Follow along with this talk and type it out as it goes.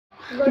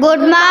Good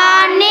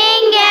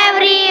morning,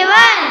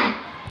 everyone.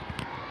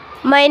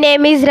 My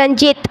name is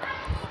Ranjit.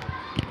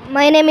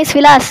 My name is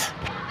Vilas.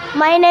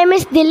 My name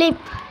is Dilip.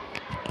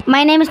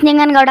 My name is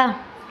Ningangada.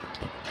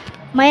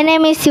 My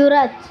name is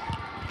Suraj.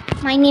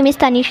 My name is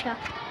Tanisha.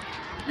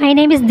 My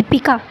name is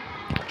Deepika.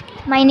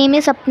 My name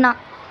is Apna.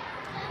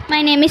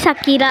 My name is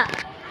Akira.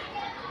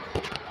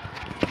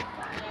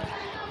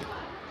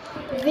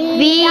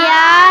 We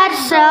are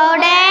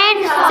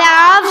students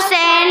of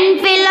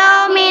St.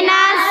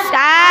 Philomena's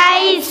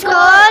High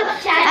School,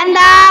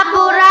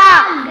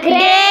 Chandapura,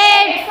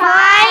 grade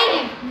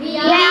 5. We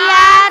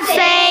are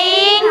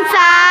saying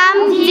some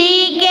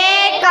GK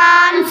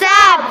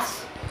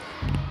concepts.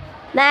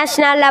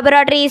 National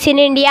Laboratories in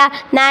India,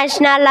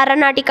 National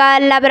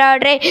Aeronautical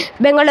Laboratory,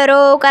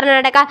 Bengaluru,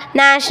 Karnataka,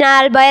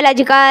 National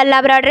Biological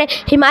Laboratory,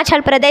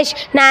 Himachal Pradesh,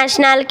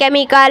 National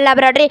Chemical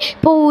Laboratory,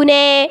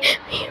 Pune,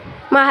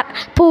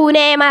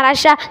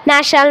 Maharashtra,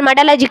 National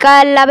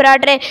Metallurgical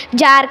Laboratory,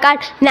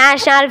 Jharkhand,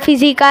 National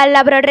Physical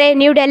Laboratory,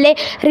 New Delhi,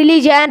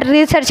 Religion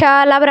Research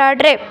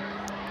Laboratory,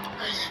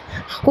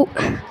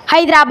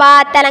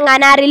 Hyderabad,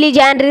 Telangana,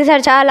 Religion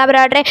Research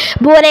Laboratory,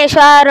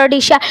 Bhubaneswar,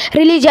 Odisha,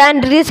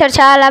 Religion Research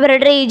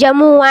Laboratory,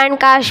 Jammu and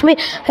Kashmir,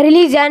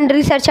 Religion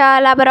Research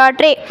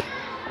Laboratory,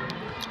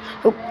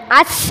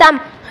 Assam,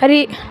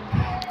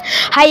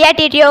 High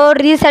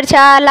Altitude Research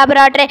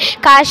Laboratory,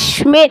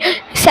 Kashmir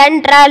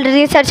Central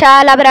Research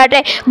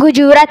Laboratory,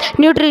 Gujarat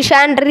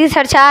Nutrition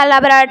Research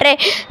Laboratory,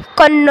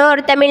 Kannur,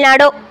 Tamil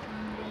Nadu.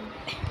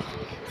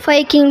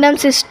 5 kingdom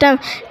system.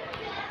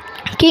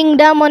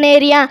 Kingdom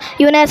Monaria,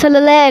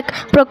 unicellular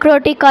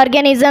prokaryotic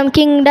organism.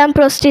 Kingdom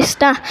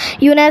Protista,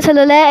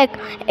 unicellular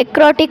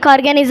eukaryotic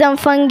organism.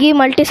 Fungi,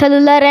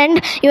 multicellular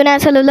and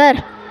unicellular.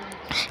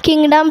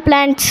 Kingdom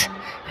Plants,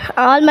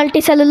 all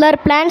multicellular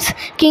plants.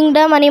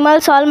 Kingdom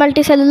Animals, all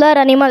multicellular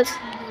animals.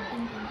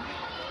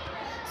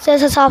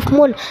 Phases of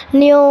moon: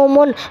 new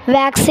moon,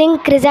 waxing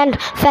crescent,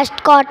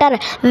 first quarter,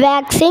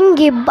 waxing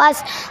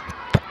gibbous,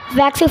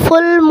 waxing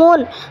full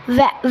moon,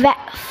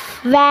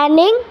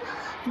 waning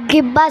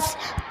gibbous,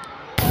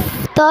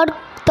 third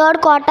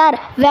quarter,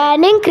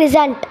 waning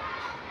crescent.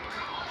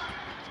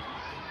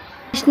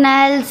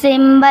 National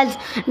symbols: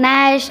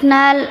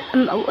 national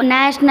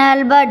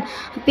bird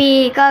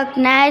peacock,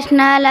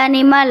 national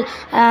animal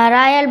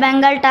Royal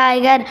Bengal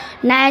tiger,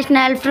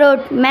 national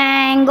fruit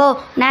mango,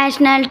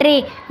 national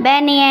tree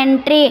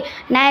banyan tree,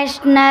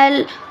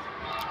 national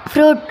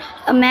fruit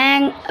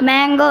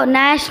mango,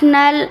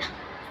 national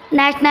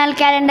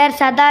calendar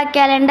Sada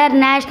calendar,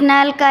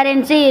 national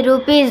currency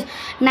rupees,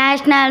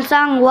 national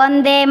song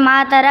Vande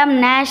Mataram,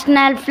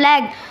 national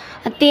flag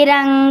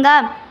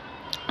Tiranga,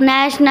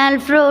 national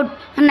fruit,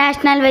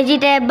 national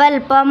vegetable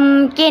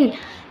pumpkin,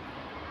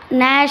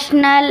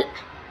 national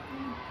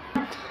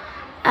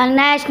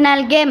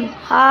game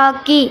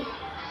hockey.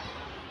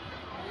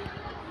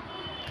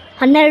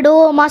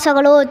 12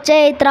 ಮಾಸಗಳು: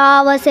 Chaitra,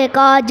 ವಸಕ,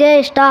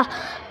 Jyeshtha,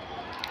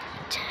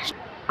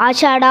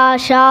 Ashadha,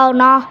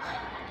 Shravana,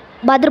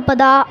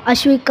 Bhadrapada,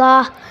 Ashwika,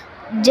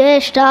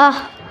 Jyeshtha,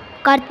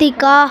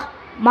 Kartika,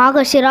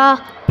 Margashira,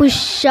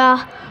 Pushya,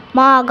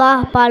 Magha,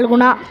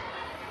 Phalguna.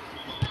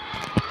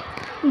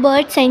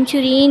 Bird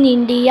sanctuary in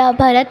India: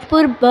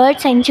 Bharatpur Bird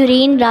Sanctuary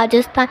in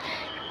Rajasthan,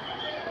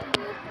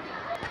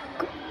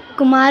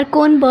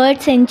 Kumarkon Bird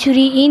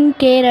Sanctuary in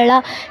Kerala,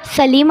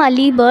 Salim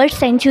Ali Bird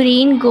Sanctuary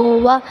in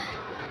Goa,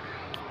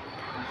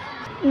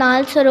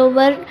 Nal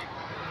Sarovar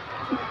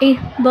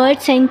Bird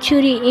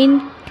Sanctuary in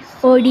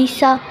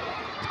Odisha.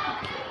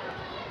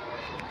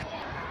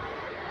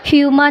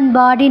 Human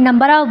body: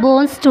 number of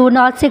bones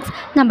 206,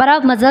 number of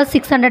muscles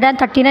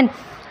 639,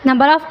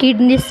 number of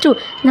kidneys 2,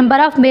 number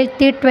of milk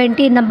teeth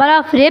 20, number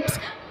of ribs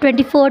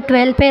 24,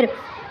 12 pair,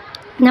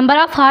 number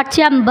of heart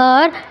chamber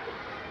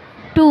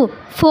 2,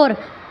 4,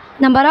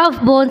 number of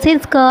bones in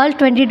skull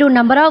 22,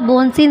 number of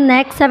bones in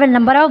neck 7,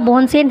 number of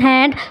bones in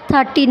hand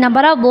 30,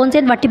 number of bones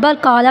in vertebral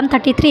column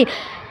 33,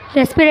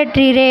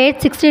 respiratory rate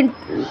 16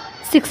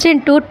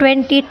 to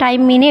 20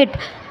 time minute,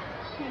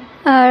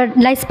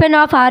 lifespan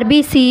of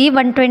RBC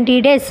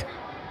 120 days,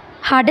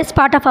 hardest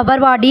part of our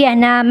body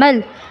enamel,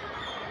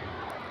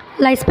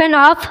 lifespan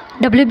of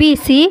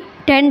WBC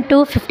 10 to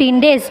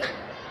 15 days,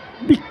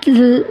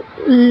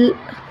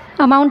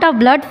 amount of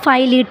blood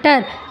 5 liter,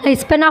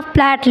 lifespan of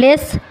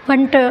platelets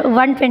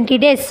 120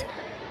 days.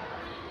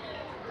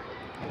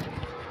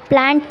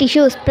 Plant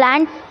tissues.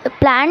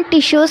 Plant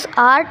tissues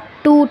are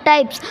 2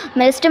 types: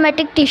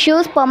 meristematic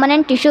tissues,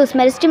 permanent tissues.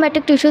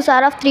 Meristematic tissues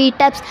are of 3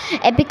 types: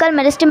 apical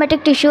meristematic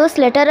tissues,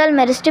 lateral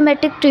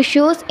meristematic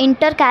tissues,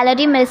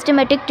 intercalary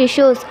meristematic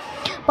tissues.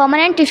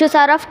 Permanent tissues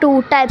are of 2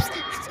 types: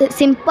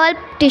 simple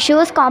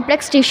tissues, complex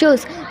tissues.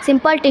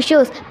 Simple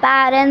tissues: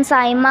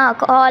 parenchyma,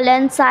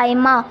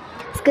 collenchyma,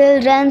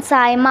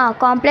 sclerenchyma.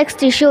 Complex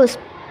tissues: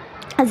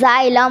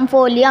 xylem,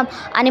 phloem.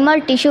 Animal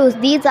tissues.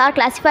 These are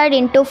classified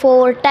into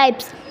 4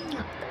 types: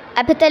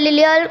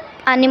 epithelial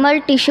animal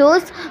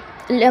tissues,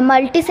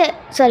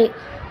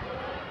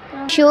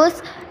 tissues,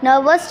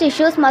 nervous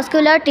tissues,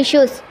 muscular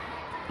tissues.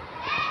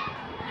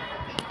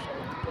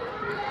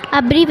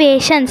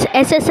 Abbreviations: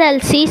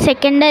 SSLC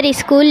Secondary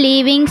School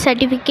Leaving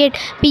Certificate,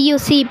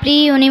 PUC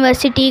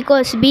Pre-University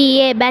Course,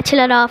 BA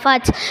Bachelor of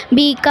Arts,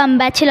 BCom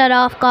Bachelor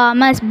of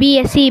Commerce,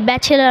 BSc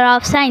Bachelor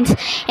of Science,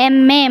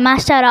 MA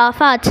Master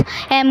of Arts,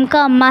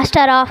 MCom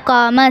Master of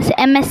Commerce,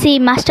 MSc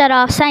Master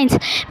of Science,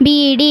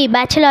 BEd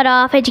Bachelor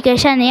of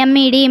Education,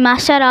 MEd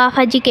Master of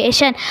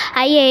Education,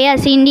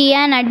 IAS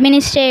Indian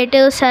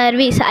Administrative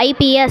Service,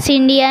 IPS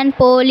Indian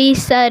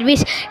Police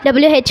Service,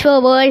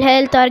 WHO World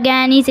Health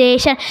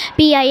Organization,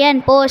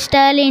 PIN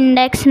Postal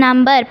Index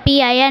Number,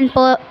 PIN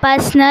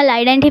Personal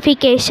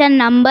Identification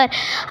Number,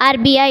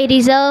 RBI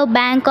Reserve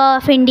Bank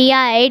of India,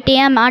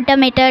 ATM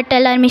Automated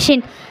Teller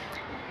Machine.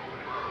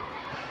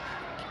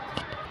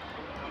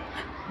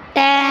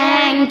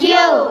 Thank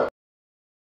you.